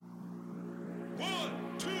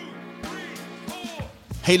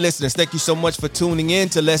Hey, listeners, thank you so much for tuning in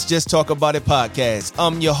to Let's Just Talk About It podcast.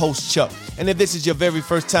 I'm your host, Chuck. And if this is your very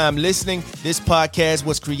first time listening, this podcast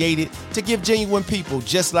was created to give genuine people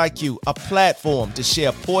just like you a platform to share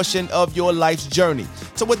a portion of your life's journey.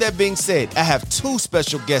 So with that being said, I have two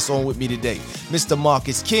special guests on with me today, Mr.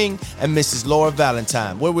 Marcus King and Mrs. Laura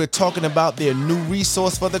Valentine, where we're talking about their new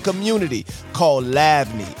resource for the community called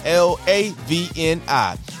Lavni,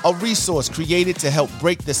 Lavni, a resource created to help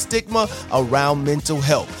break the stigma around mental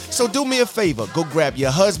health. So do me a favor, go grab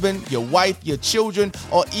your husband, your wife, your children,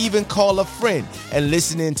 or even call a friend and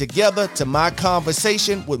listen in together to my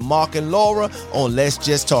conversation with Mark and Laura on Let's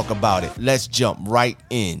Just Talk About It. Let's jump right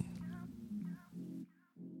in.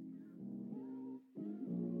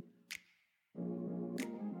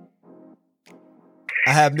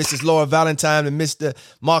 I have Mrs. Laura Valentine and Mr.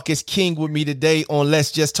 Marcus King with me today on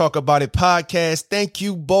Let's Just Talk About It podcast. Thank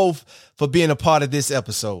you both for being a part of this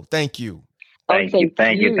episode. Thank you. Thank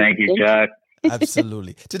you, Chuck.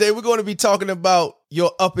 Absolutely. Today we're going to be talking about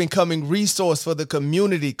your up-and-coming resource for the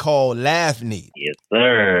community called Lavni. Yes,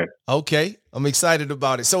 sir. Okay, I'm excited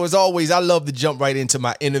about it. So as always, I love to jump right into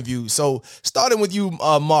my interview. So starting with you,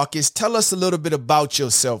 Marcus, tell us a little bit about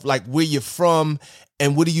yourself, like where you're from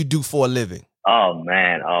and what do you do for a living? Oh,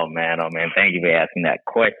 man. Thank you for asking that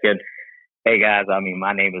question. Hey, guys,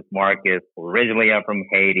 my name is Marcus. Originally, I'm from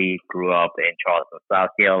Haiti, grew up in Charleston,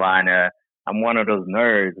 South Carolina. I'm one of those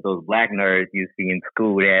nerds, those black nerds you see in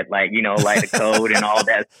school that like the code and all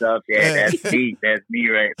that stuff. Yeah, that's me. That's me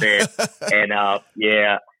right there. And I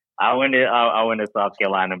went to South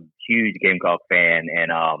Carolina, huge Gamecock fan,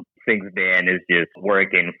 and since then it's just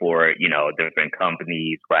working for different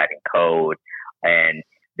companies, writing code, and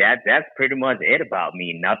that's pretty much it about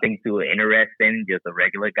me. Nothing too interesting, just a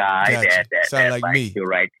regular guy that like likes me to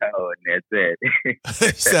write code, and that's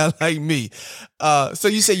it. Sound like me. So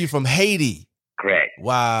you say you're from Haiti? Correct.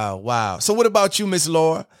 Wow. So what about you, Miss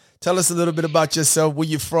Laura? Tell us a little bit about yourself, where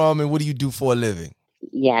you're from, and what do you do for a living?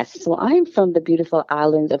 Yes, so I'm from the beautiful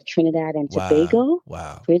island of Trinidad and Tobago.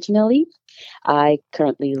 Wow. Originally, I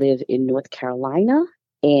currently live in North Carolina,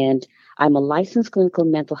 and I'm a licensed clinical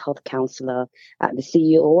mental health counselor, the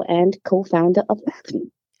CEO and co-founder of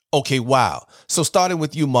Lavni. Okay, wow. So starting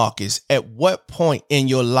with you, Marcus, at what point in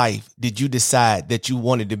your life did you decide that you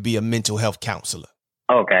wanted to be a mental health counselor?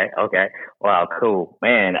 Okay. Wow, cool.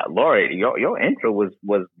 Man, Laura, your intro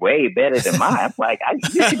was way better than mine. I'm like,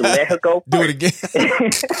 you should let her go first. Do it again.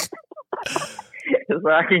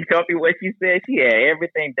 So I can copy what she said. She had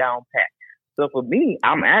everything down pat. So for me,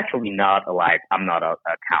 I'm actually not a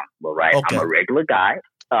counselor, right? Okay. I'm a regular guy.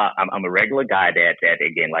 I'm a regular guy that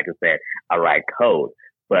again, like I said, I write code.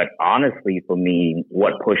 But honestly, for me,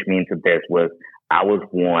 what pushed me into this was I was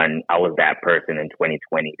that person in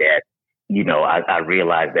 2020 that, I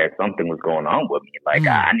realized that something was going on with me. Like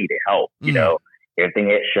I needed help, everything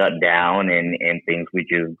had shut down and things were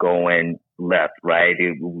just going left, right?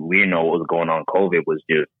 We know what was going on. COVID was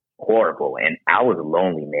just horrible. And I was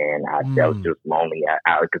lonely, man. I was just lonely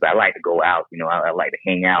because I like to go out, I like to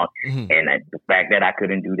hang out. Mm-hmm. And the fact that I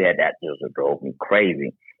couldn't do that just drove me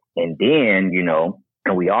crazy. And then,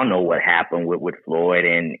 and we all know what happened with Floyd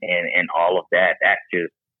and all of that. That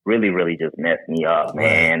just really, really just messed me up,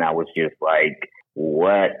 man. I was just like,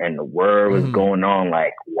 what in the world was going on?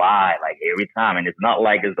 Like, why? Like every time. And it's not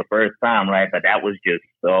like it's the first time, right? But that was just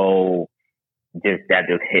that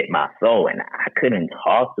just hit my soul. And I couldn't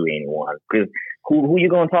talk to anyone because who you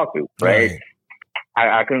going to talk to, right?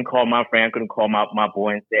 I couldn't call my friend, couldn't call my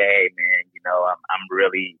boy and say, hey, man, I'm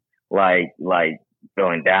really like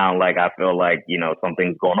feeling down. Like I feel like,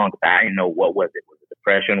 something's going on. Cause I didn't know what was it. Was it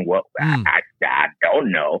depression? What? I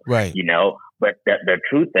don't know, right. But the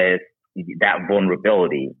truth is that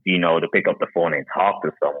vulnerability, to pick up the phone and talk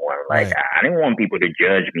to someone. Like right. I didn't want people to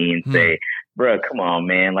judge me and say, bro, come on,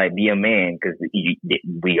 man, like be a man. Cause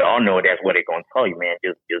we all know that's what they're going to tell you, man.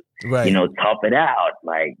 Just, right. Tough it out.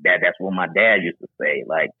 Like that's what my dad used to say,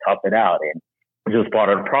 like tough it out. And it was part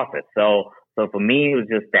of the process. So for me, it was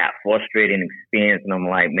just that frustrating experience. And I'm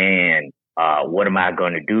like, man, what am I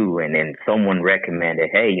going to do? And then someone recommended,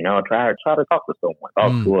 hey, try to talk to someone,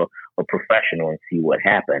 talk to a professional and see what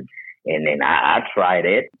happened. And then I tried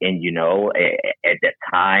it and, at that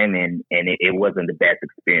time and it wasn't the best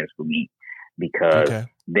experience for me because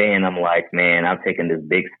then I'm like, man, I'm taking this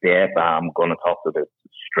big step. I'm going to talk to this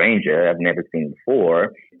stranger I've never seen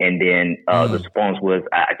before. And then the response was,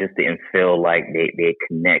 I just didn't feel like they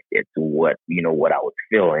connected to what I was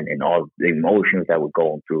feeling and all the emotions that were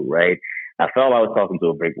going through. Right. I felt I was talking to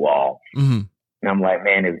a brick wall. Mm-hmm. And I'm like,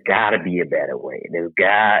 man, there's got to be a better way. There's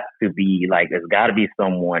got to be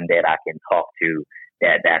someone that I can talk to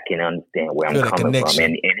that can understand where I'm Feel that coming from. connection.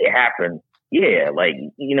 And it happened. Yeah, like,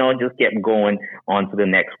 just kept going on to the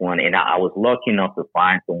next one. And I was lucky enough to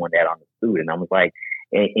find someone that understood. And I was like,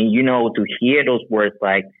 and to hear those words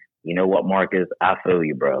like, you know what, Marcus, I feel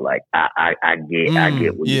you, bro. Like, I get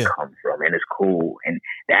where you come from, and it's cool. And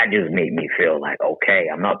that just made me feel like, okay,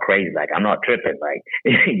 I'm not crazy. Like, I'm not tripping. Like,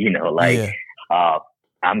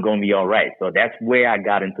 I'm going to be all right. So that's where I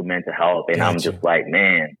got into mental health. And I'm just like,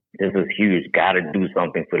 man, this is huge. Got to do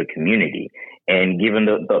something for the community. And given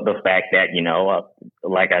the fact that,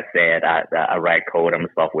 like I said, I write code, I'm a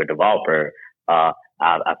software developer.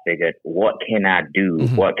 I figured, what can I do?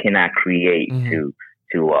 Mm-hmm. What can I create to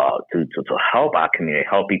help our community,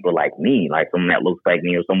 help people like me, like someone that looks like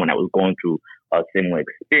me or someone that was going through a similar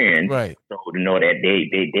experience, right? So to know that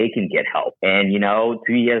they can get help. And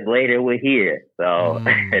 2 years later, we're here. So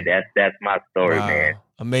that's my story, man.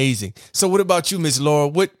 Amazing. So what about you, Miss Laura?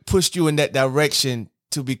 What pushed you in that direction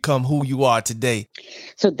to become who you are today?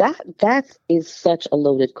 So that is such a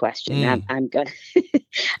loaded question. I'm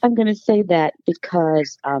gonna say that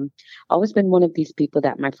because I've always been one of these people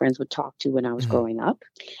that my friends would talk to when I was growing up,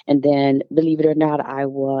 and then, believe it or not, I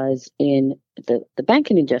was in the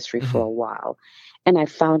banking industry for a while, and I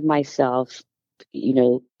found myself,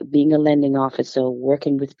 being a lending officer,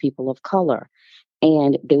 working with people of color.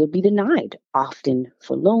 And they would be denied often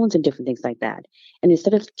for loans and different things like that. And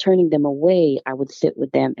instead of turning them away, I would sit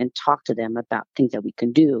with them and talk to them about things that we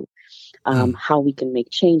can do, how we can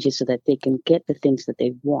make changes so that they can get the things that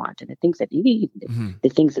they want and the things that they need, the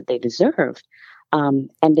things that they deserve.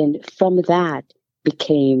 And then from that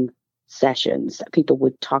became sessions. People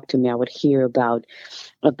would talk to me. I would hear about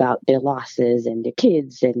their losses and their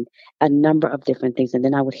kids and a number of different things. And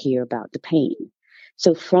then I would hear about the pain.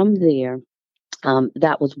 So from there,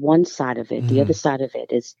 that was one side of it. The other side of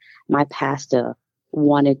it is my pastor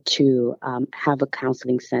wanted to have a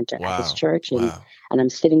counseling center at his church. And I'm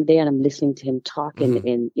sitting there and I'm listening to him talk.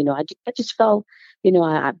 And I just felt,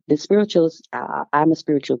 the spirituals, I'm a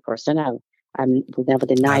spiritual person. I will never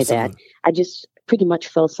deny that. I just pretty much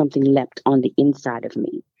felt something leapt on the inside of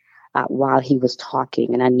me while he was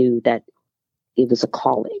talking. And I knew that it was a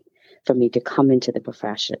calling for me to come into the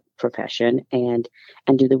profession and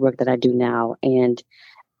do the work that I do now. And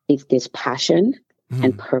if there's passion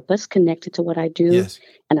and purpose connected to what I do,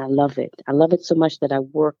 and I love it. I love it so much that I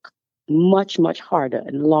work much, much harder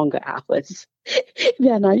and longer hours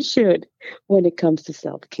than I should when it comes to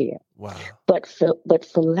self-care. Wow. But for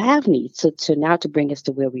Lavni, to now to bring us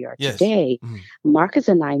to where we are today, Marcus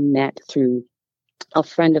and I met through a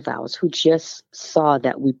friend of ours who just saw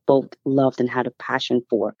that we both loved and had a passion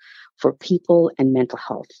for people and mental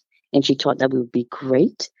health. And she thought that we would be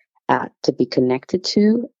great to be connected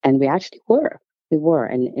to. And we actually were. We were.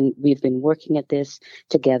 And we've been working at this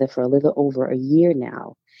together for a little over a year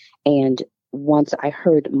now. And once I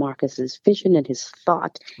heard Marcus's vision and his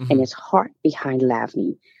thought and his heart behind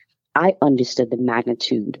Lavni, I understood the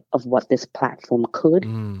magnitude of what this platform could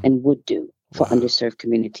and would do for underserved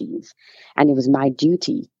communities. And it was my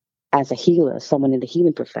duty as a healer, someone in the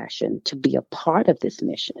healing profession, to be a part of this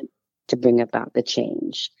mission, to bring about the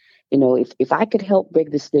change. If I could help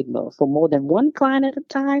break the stigma for more than one client at a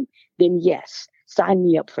time, then yes, sign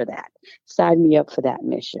me up for that. Sign me up for that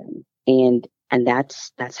mission. And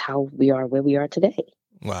that's how we are where we are today.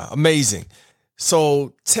 Wow, amazing.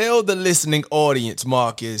 So tell the listening audience,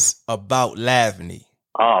 Marcus, about Lavni.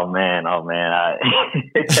 Oh man.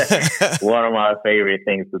 One of my favorite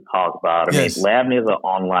things to talk about. I mean, Lavni is an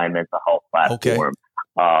online mental health platform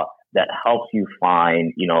that helps you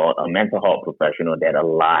find, a mental health professional that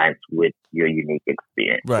aligns with your unique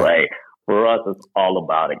experience, right? For us, it's all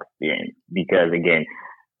about experience because, again,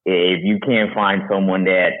 if you can't find someone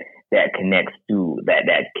that connects to,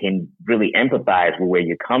 that can really empathize with where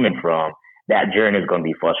you're coming from, that journey is going to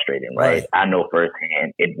be frustrating, right? I know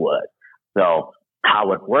firsthand it was. So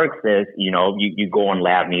how it works is, you go on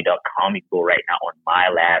lavni.com, you go right now on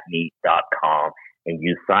mylavni.com and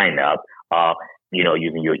you sign up,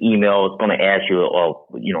 using your email. It's going to ask you,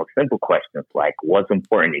 simple questions like what's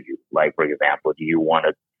important to you? Like, for example, do you want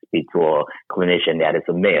to speak to a clinician that is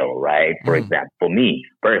a male, right? For example, for me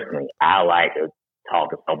personally, I like to talk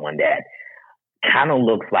to someone that kind of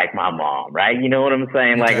looks like my mom, right? You know what I'm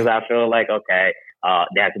saying? Like, cause I feel like, okay,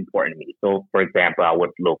 that's important to me. So, for example, I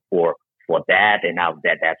would look for that, and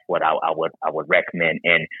that's what I would recommend.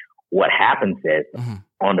 And what happens is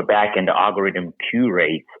on the back end, the algorithm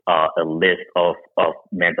curates a list of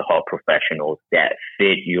mental health professionals that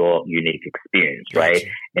fit your unique experience, right?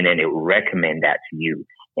 And then it will recommend that to you.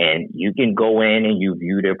 And you can go in and you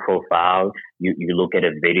view their profile. You look at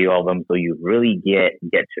a video of them, so you really get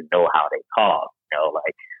to know how they talk.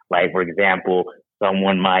 Like for example,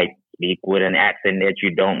 someone might speak with an accent that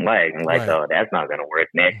you don't like, and like, Right. oh, that's not gonna work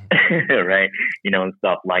next, right? And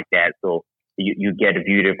stuff like that. So you get to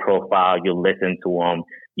view their profile, you listen to them,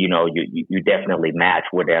 you definitely match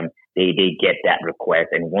with them. They get that request,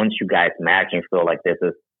 and once you guys match and feel like this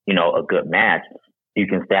is a good match, you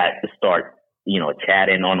can start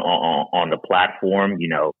chatting on the platform,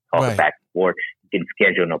 talking Right. back and forth. You can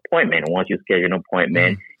schedule an appointment, and once you schedule an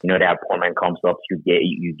appointment, that appointment comes up. You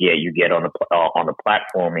get on the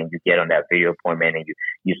platform, and you get on that video appointment, and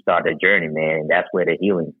you start the journey, man. And that's where the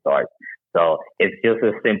healing starts. So it's just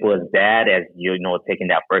as simple as that, as taking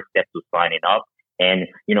that first step to signing up. And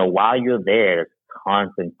while you're there, there's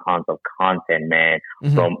tons of content, man,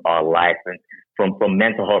 from our licensed, from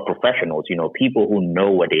mental health professionals, people who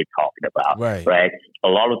know what they're talking about, right? A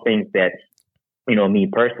lot of things that, me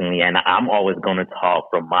personally, and I'm always going to talk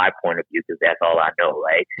from my point of view because that's all I know,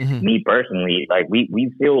 right? Me personally, like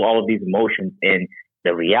we feel all of these emotions, and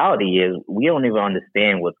the reality is we don't even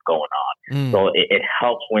understand what's going on. So it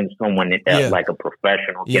helps when someone like a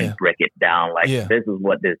professional can break it down. Like, this is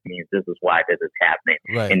what this means. This is why this is happening.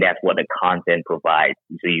 Right. And that's what the content provides.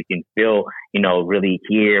 So you can feel, really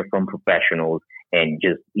hear from professionals and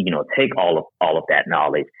just, take all of that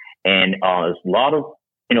knowledge. And there's a lot of,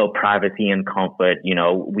 privacy and comfort.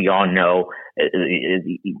 We all know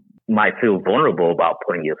you might feel vulnerable about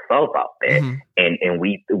putting yourself out there. And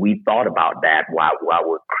we thought about that while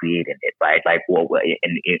we're creating it, right? Like,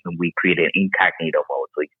 and we created incognito mode,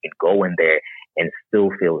 so you can go in there and still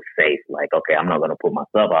feel safe. Like, okay, I'm not going to put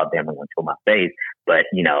myself out there. I'm not going to show my face, but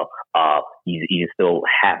you still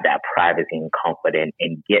have that privacy and comfort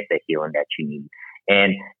and get the healing that you need.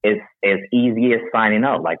 And it's as easy as signing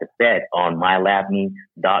up. Like I said, on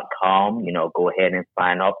mylavni.com, go ahead and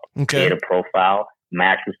sign up, create a profile,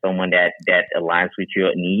 match with someone that aligns with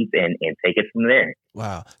your needs, and take it from there.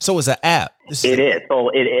 Wow. So it's an app. It is.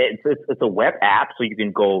 So it's a web app. So you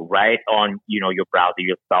can go right on, your browser,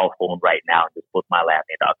 your cell phone right now, and just put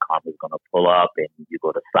mylavni.com. It's going to pull up, and you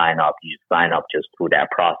go to sign up. You sign up just through that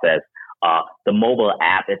process. The mobile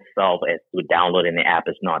app itself, as to downloading the app,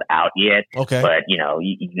 is not out yet. Okay. But,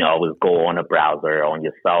 you can always go on a browser, on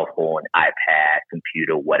your cell phone, iPad,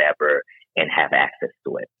 computer, whatever, and have access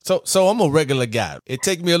to it. So I'm a regular guy. It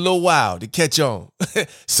takes me a little while to catch on.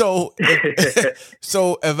 So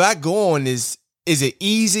if I go on this, is it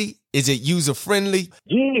easy? Is it user friendly?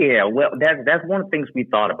 Yeah, well, that's one of the things we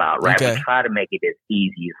thought about, right? Okay. We try to make it as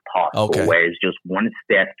easy as possible, where it's just one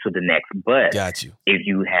step to the next. But got you. If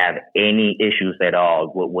you have any issues at all,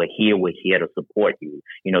 we're here to support you.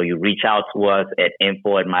 You reach out to us at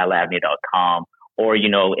info@mylavni.com. Or,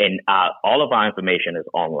 and all of our information is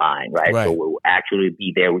online, right? So we'll actually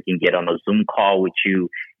be there. We can get on a Zoom call with you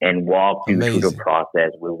and walk you through the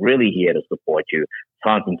process. We're really here to support you.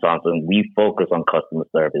 Tons and tons. And we focus on customer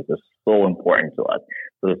service. It's so important to us.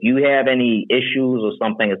 So if you have any issues or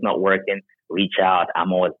something that's not working, reach out.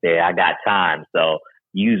 I'm always there. I got time. So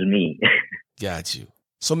use me. Got you.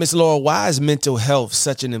 So, Miss Laura, why is mental health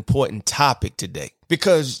such an important topic today?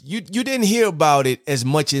 Because you didn't hear about it as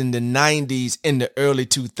much in the 90s and the early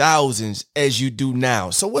 2000s as you do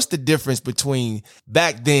now. So what's the difference between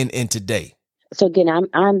back then and today? So again,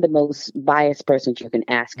 I'm the most biased person you can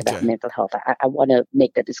ask about mental health. I want to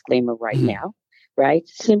make the disclaimer right now, right?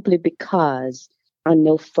 Simply because I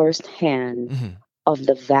know firsthand of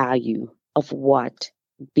the value of what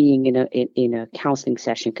being in a counseling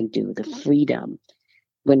session can do, the freedom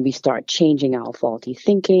when we start changing our faulty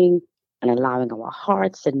thinking and allowing our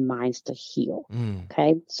hearts and minds to heal.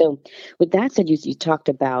 Okay. So with that said, you talked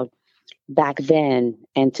about back then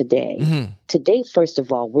and today. Today, first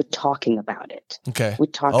of all, we're talking about it. Okay. We're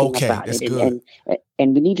talking about That's it. Good.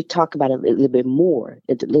 And we need to talk about it a little bit more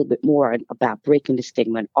about breaking the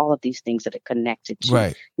stigma and all of these things that are connected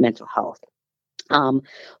to mental health.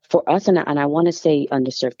 For us, and I want to say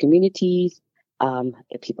underserved communities,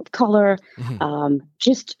 people of color,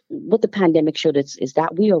 just what the pandemic showed us is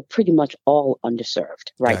that we are pretty much all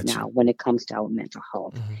underserved right now when it comes to our mental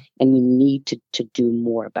health, and we need to do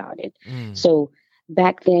more about it. So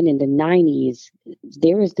back then in the 90s,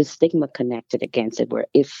 there is the stigma connected against it, where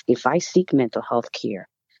if I seek mental health care,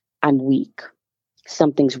 I'm weak.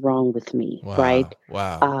 Something's wrong with me, right?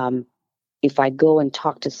 Wow. If I go and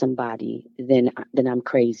talk to somebody, then I'm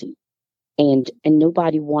crazy. And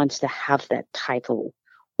nobody wants to have that title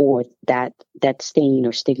or that stain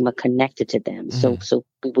or stigma connected to them. So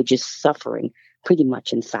we were just suffering pretty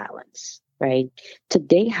much in silence, right?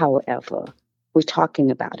 Today, however, we're talking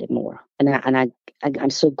about it more, and I'm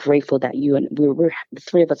so grateful that you and we're the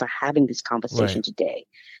three of us are having this conversation today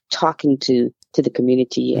talking to the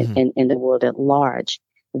community and the world at large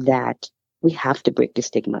that we have to break the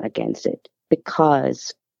stigma against it,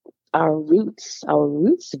 because our roots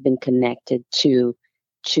have been connected to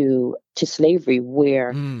slavery,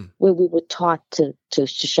 where we were taught to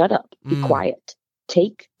shut up, be quiet,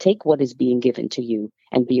 take what is being given to you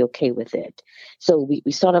and be okay with it. So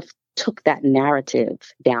we sort of took that narrative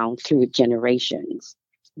down through generations,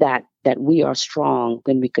 that we are strong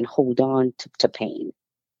when we can hold on to pain,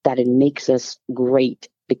 that it makes us great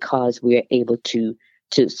because we are able to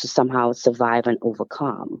somehow survive and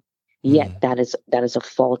overcome. Yet that is a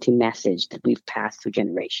faulty message that we've passed through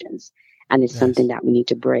generations, and it's something that we need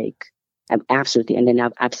to break. Absolutely. And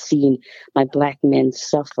then I've seen my Black men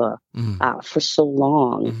suffer for so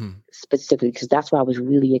long, specifically because that's why I was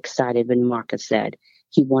really excited when Marcus said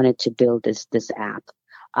he wanted to build this app.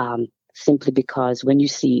 Simply because when you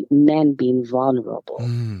see men being vulnerable,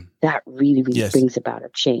 that really brings about a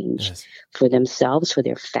change for themselves, for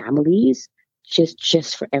their families,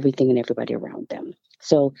 just for everything and everybody around them.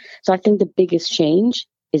 So I think the biggest change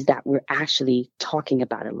is that we're actually talking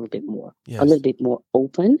about it a little bit more, a little bit more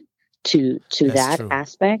open to that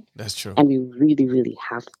aspect. That's true. And we really, really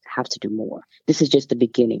have to do more. This is just the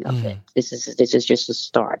beginning of it. This is just the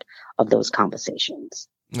start of those conversations.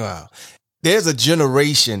 Wow. There's a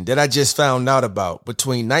generation that I just found out about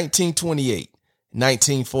between 1928 and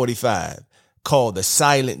 1945 called the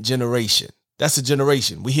silent generation. That's a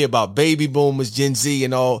generation. We hear about baby boomers, Gen Z,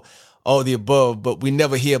 and all the above, but we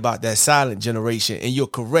never hear about that silent generation. And you're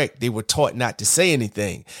correct. They were taught not to say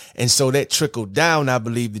anything. And so that trickled down, I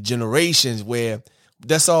believe, the generations where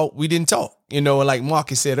that's all, we didn't talk. And like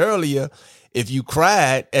Marcus said earlier, if you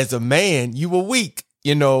cried as a man, you were weak,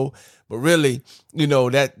 but really,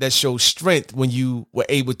 that shows strength when you were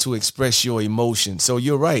able to express your emotions. So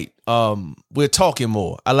you're right. We're talking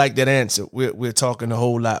more. I like that answer. We're talking a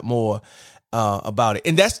whole lot more about it.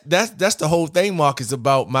 And that's the whole thing, Marcus,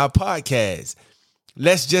 about my podcast.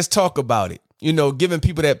 Let's just talk about it. Giving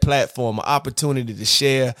people that platform, an opportunity to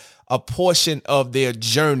share a portion of their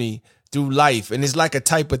journey through life. And it's like a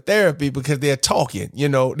type of therapy because they're talking,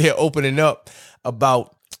 they're opening up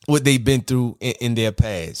about what they've been through in their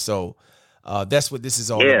past. So that's what this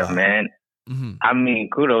is all about. Yeah, man. I mean,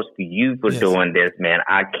 kudos to you for doing this, man.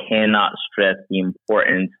 I cannot stress the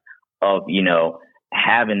importance of,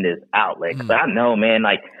 having this outlet. Because I know, man,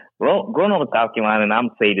 like growing up in South Carolina, and I'm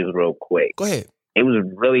going to say this real quick. Go ahead. It was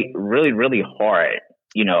really, really, really hard,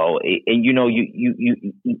 and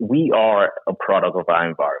we are a product of our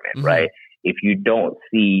environment, right? If you don't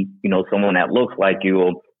see, someone that looks like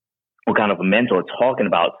you, or kind of a mentor talking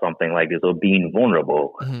about something like this, or being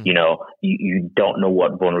vulnerable, you don't know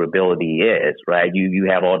what vulnerability is, right? You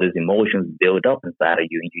have all these emotions built up inside of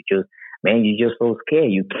you, and you're just so scared.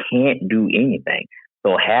 You can't do anything.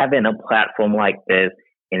 So having a platform like this,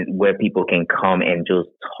 and where people can come and just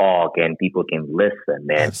talk and people can listen,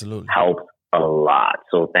 man, absolutely helps a lot.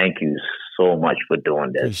 So thank you so much for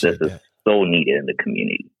doing this. Appreciate this is so needed in the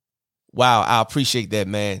community. Wow, I appreciate that,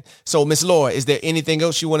 man. So, Miss Laura, is there anything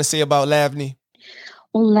else you want to say about Lavni?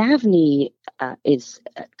 Well, Lavni is,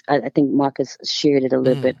 I think Marcus shared it a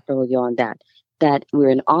little bit earlier on, that we're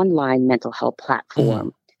an online mental health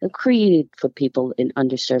platform created for people in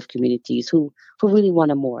underserved communities who really want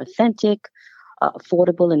a more authentic,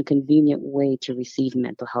 affordable, and convenient way to receive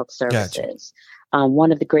mental health services. Gotcha.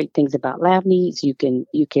 One of the great things about Lavni is you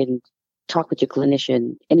can talk with your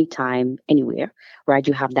clinician anytime, anywhere, right?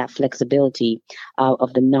 You have that flexibility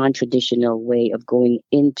of the non-traditional way of going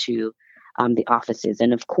into the offices.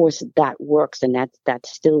 And of course, that works, and that's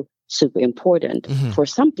still super important for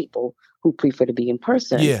some people who prefer to be in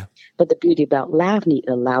person. Yeah. But the beauty about Lavni, it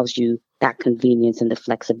allows you that convenience and the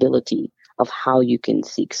flexibility of how you can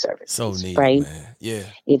seek services. So needed, right? Man. Yeah.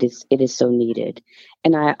 It is so needed.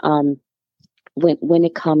 And I when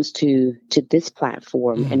it comes to this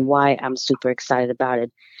platform and why I'm super excited about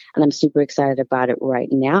it, and I'm super excited about it right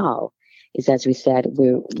now, is, as we said,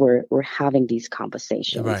 we're having these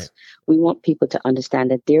conversations. Right. We want people to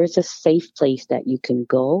understand that there is a safe place that you can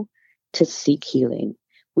go to seek healing.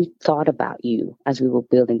 We thought about you as we were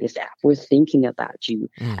building this app. We're thinking about you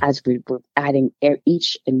as we were adding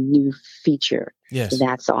each new feature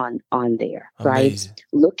that's on there, Amazing. right?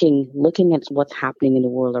 Looking at what's happening in the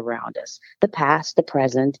world around us, the past, the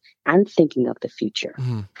present, and thinking of the future.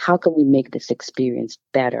 How can we make this experience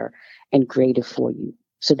better and greater for you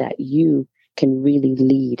so that you can really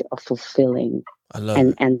lead a fulfilling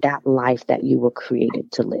and that life that you were created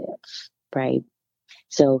to live, right?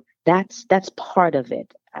 So that's part of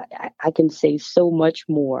it. I can say so much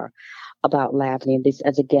more about Lavni, and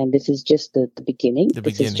this is just the beginning.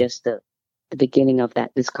 This is just the the beginning of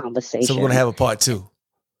this So we're conversation. going to have a part 2.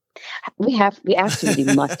 We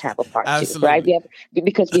absolutely must have a part 2, right? Absolutely.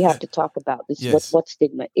 Because we have to talk about this, Yes. what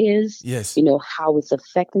stigma is, Yes. how it's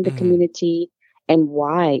affecting the community, and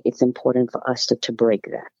why it's important for us to break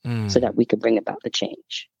that so that we can bring about the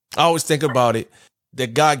change. I always think about it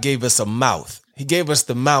that God gave us a mouth. He gave us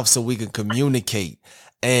the mouth so we can communicate.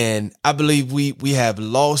 And I believe we have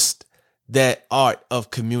lost that art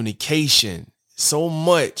of communication so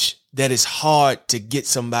much that it's hard to get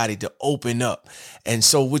somebody to open up. And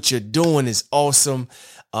so what you're doing is awesome.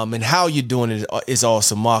 And how you're doing it is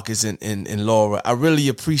awesome, Marcus and Laura. I really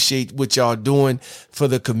appreciate what y'all doing for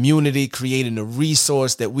the community, creating a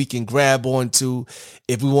resource that we can grab onto.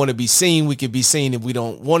 If we want to be seen, we can be seen. If we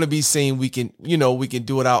don't want to be seen, we can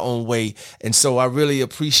do it our own way. And so I really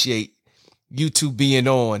appreciate you two being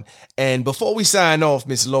on. And before we sign off,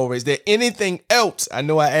 Miss Laura, is there anything else, I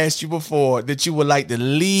know I asked you before, that you would like to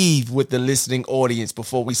leave with the listening audience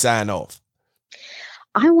before we sign off?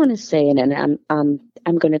 I want to say, and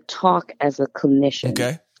I'm going to talk as a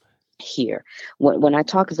clinician here. When I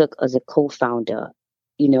talk as a co-founder,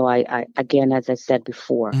 I again, as I said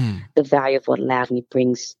before, the value of what Lavni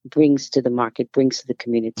brings to the market, brings to the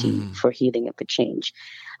community for healing and for change.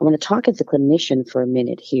 I want to talk as a clinician for a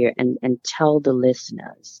minute here and tell the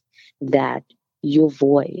listeners that your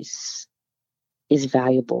voice is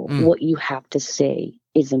valuable. What you have to say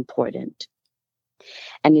is important.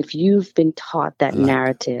 And if you've been taught that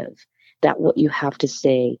narrative, that what you have to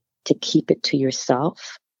say, to keep it to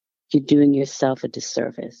yourself, you're doing yourself a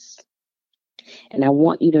disservice. And I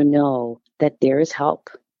want you to know that there is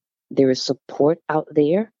help. There is support out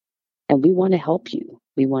there, and we want to help you.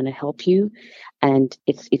 We want to help you, and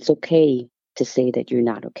it's okay to say that you're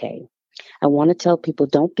not okay. I want to tell people,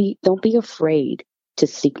 don't be afraid to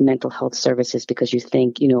seek mental health services because you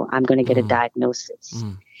think, I'm going to get a diagnosis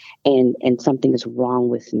and something is wrong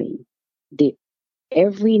with me.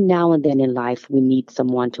 Every now and then in life, we need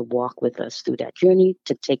someone to walk with us through that journey,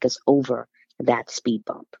 to take us over that speed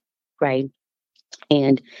bump, right?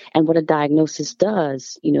 And what a diagnosis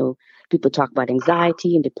does, people talk about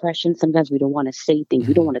anxiety and depression. Sometimes we don't want to say things.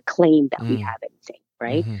 We don't want to claim that we have anything,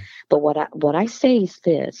 right? But what I say is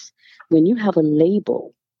this: when you have a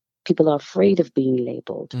label, people are afraid of being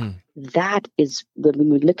labeled. That is when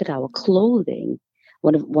we look at our clothing.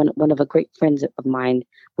 One of a great friends of mine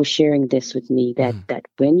was sharing this with me, that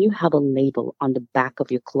when you have a label on the back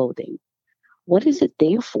of your clothing, what is it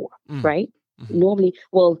there for, right? Normally,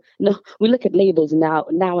 no, we look at labels now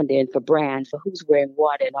and then for brands, for who's wearing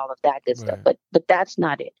what and all of that good stuff. But that's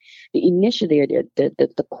not it. Initially,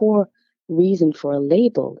 the core reason for a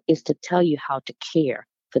label is to tell you how to care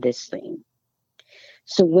for this thing.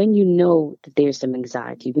 So when you know that there's some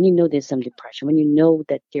anxiety, when you know there's some depression, when you know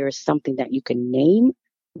that there is something that you can name,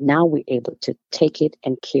 now we're able to take it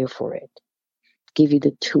and care for it. Give you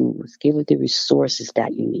the tools, give you the resources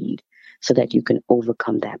that you need so that you can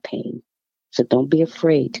overcome that pain. So don't be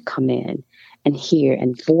afraid to come in and hear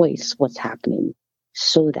and voice what's happening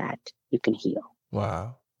so that you can heal.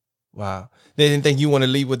 Wow. Anything you want to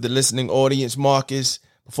leave with the listening audience, Marcus,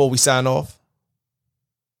 before we sign off?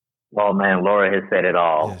 Oh man, Laura has said it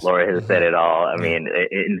all. Yes. Laura has said it all. I mean,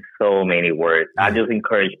 in so many words. I just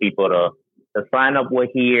encourage people to sign up with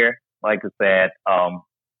here. Like I said,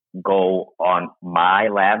 go on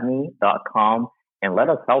mylavni.com and let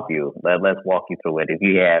us help you. Let's walk you through it. If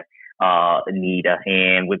you have need a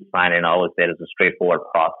hand with signing, I always said it's a straightforward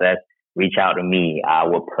process. Reach out to me. I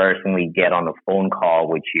will personally get on a phone call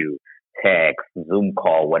with you, text, Zoom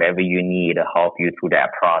call, whatever you need to help you through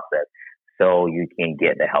that process, so you can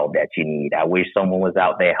get the help that you need. I wish someone was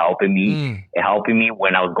out there helping me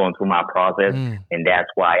when I was going through my process, and that's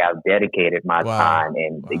why I've dedicated my time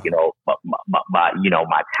and my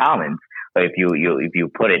talents. If you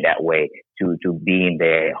put it that way, to being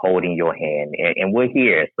there, holding your hand, and we're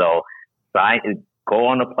here. So go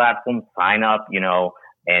on the platform, sign up,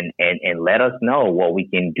 and let us know what we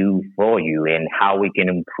can do for you and how we can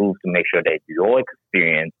improve to make sure that your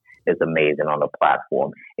experience is amazing on the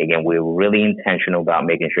platform. Again, we're really intentional about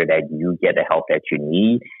making sure that you get the help that you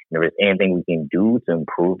need. And if there's anything we can do to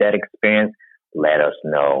improve that experience, let us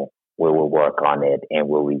know. We will work on it and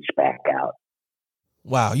we'll reach back out.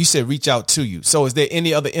 Wow. You said reach out to you. So is there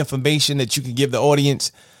any other information that you can give the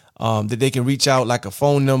audience that they can reach out, like a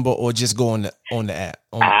phone number, or just go on the app?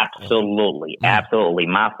 Absolutely. My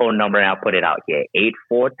phone number, and I'll put it out here,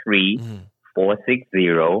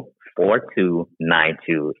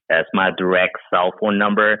 843-460-4292. That's my direct cell phone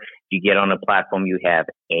number. You get on the platform, you have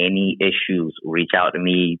any issues, reach out to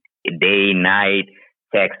me day, night,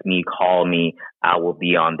 text me, call me. I will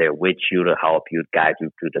be on there with you to help you, guide you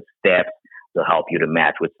through the steps to help you to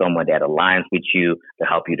match with someone that aligns with you, to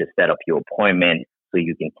help you to set up your appointment so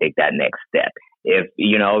you can take that next step. If,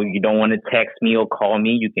 you don't want to text me or call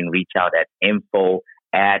me, you can reach out at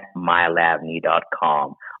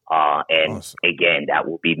info@mylavni.com. And Awesome. Again, that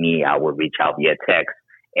will be me. I will reach out via text,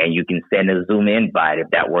 and you can send a Zoom invite if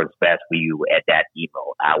that works best for you at that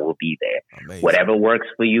email. I will be there. Amazing. Whatever works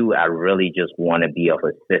for you, I really just want to be of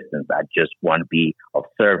assistance. I just want to be of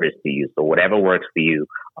service to you. So whatever works for you,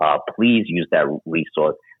 please use that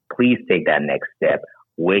resource. Please take that next step.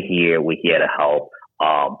 We're here to help.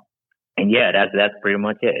 And yeah, that's pretty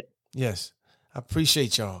much it. Yes. I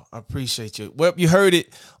appreciate y'all. I appreciate you. Well, you heard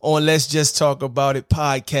it on Let's Just Talk About It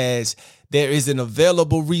podcast. There is an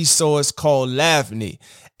available resource called Lavni,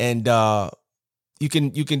 and you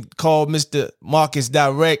can call Mr. Marcus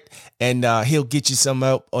direct, and he'll get you some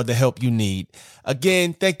help or the help you need.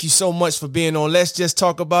 Again, thank you so much for being on Let's Just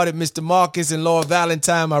Talk About It, Mr. Marcus and Laura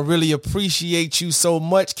Valentine. I really appreciate you so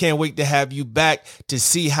much. Can't wait to have you back to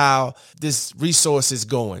see how this resource is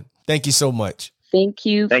going. Thank you so much. Thank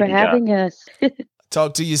you for having us.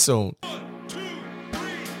 Talk to you soon.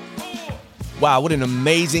 Wow, what an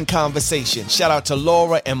amazing conversation. Shout out to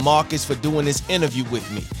Laura and Marcus for doing this interview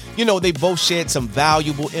with me. They both shared some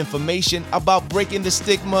valuable information about breaking the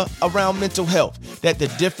stigma around mental health, that the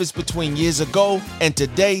difference between years ago and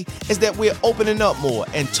today is that we're opening up more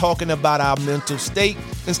and talking about our mental state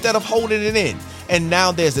instead of holding it in. And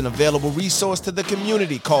now there's an available resource to the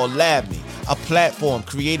community called Lavni, a platform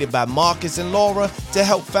created by Marcus and Laura to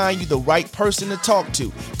help find you the right person to talk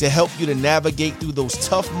to help you to navigate through those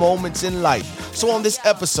tough moments in life. So on this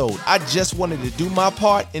episode, I just wanted to do my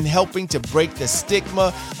part in helping to break the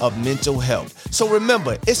stigma of mental health. So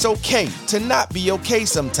remember, it's okay to not be okay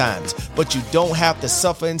sometimes, but you don't have to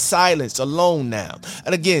suffer in silence alone now.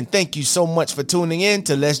 And again, thank you so much for tuning in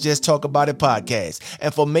to Let's Just Talk About It podcast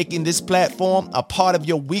and for making this platform a part of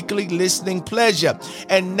your weekly listening pleasure.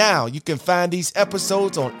 And now you can find these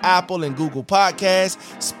episodes on Apple and Google Podcasts,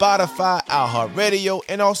 Spotify, iHeartRadio,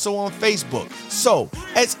 and also on Facebook. So,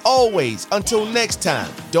 as always, until next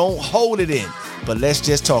time, don't hold it in, but let's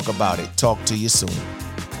just talk about it. Talk to you soon.